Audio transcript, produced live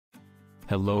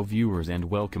Hello viewers and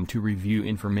welcome to Review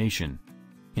Information.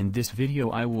 In this video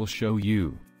I will show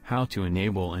you how to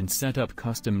enable and set up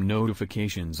custom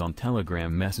notifications on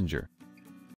Telegram Messenger.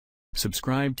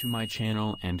 Subscribe to my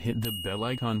channel and hit the bell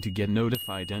icon to get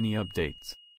notified any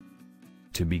updates.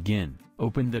 To begin,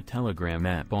 open the Telegram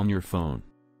app on your phone.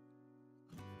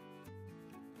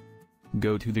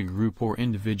 Go to the group or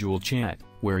individual chat,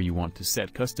 where you want to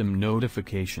set custom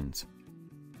notifications.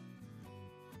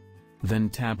 Then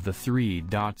tap the three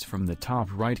dots from the top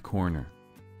right corner.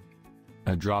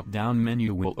 A drop-down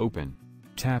menu will open.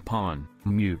 Tap on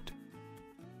Mute.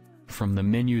 From the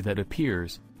menu that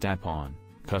appears, tap on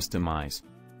Customize.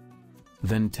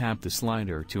 Then tap the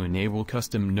slider to enable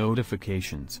custom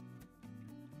notifications.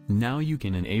 Now you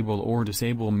can enable or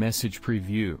disable message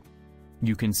preview.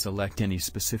 You can select any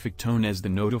specific tone as the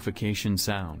notification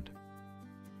sound.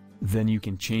 Then you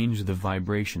can change the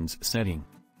vibrations setting.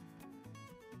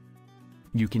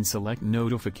 You can select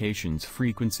notifications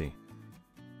frequency.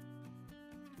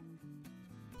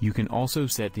 You can also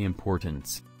set the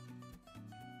importance.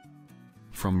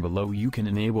 From below you can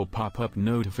enable pop-up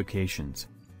notifications.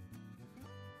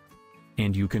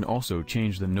 And you can also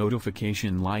change the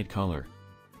notification light color.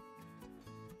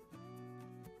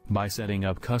 By setting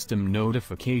up custom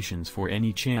notifications for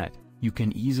any chat, you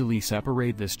can easily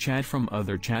separate this chat from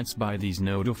other chats by these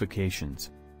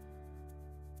notifications.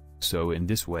 So in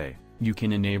this way, you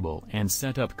can enable and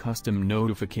set up custom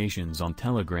notifications on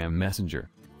Telegram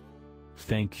Messenger.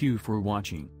 Thank you for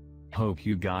watching. Hope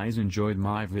you guys enjoyed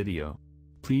my video.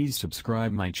 Please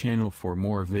subscribe my channel for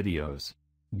more videos.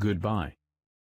 Goodbye.